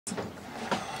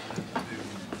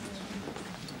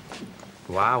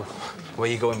Wow. Where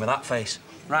are you going with that face?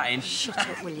 Right in. Shut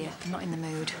up, will you? I'm not in the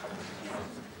mood.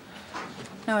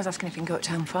 No, I was asking if you can go to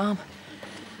Town Farm.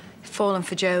 Fallen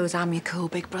for Joe's I'm your cool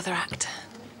big brother act.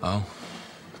 Oh.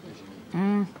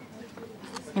 You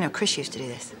know, Chris used to do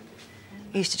this.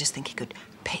 He used to just think he could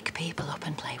pick people up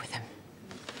and play with them.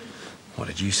 What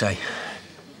did you say?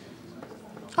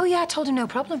 Oh, yeah, I told him no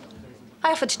problem.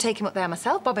 I offered to take him up there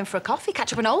myself, bob him for a coffee,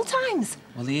 catch up on old times.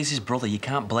 Well, he is his brother. You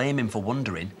can't blame him for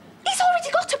wondering. He's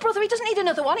already got a brother. He doesn't need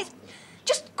another one. It's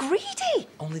just greedy.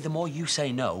 Only the more you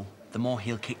say no, the more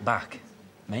he'll kick back.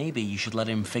 Maybe you should let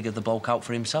him figure the bloke out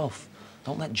for himself.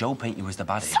 Don't let Joe paint you as the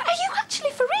baddie. So are you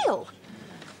actually for real?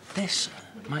 This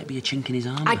might be a chink in his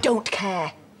armour. I don't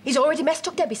care. He's already messed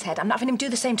up Debbie's head. I'm not having him do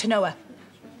the same to Noah.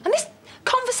 And this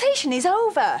conversation is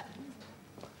over.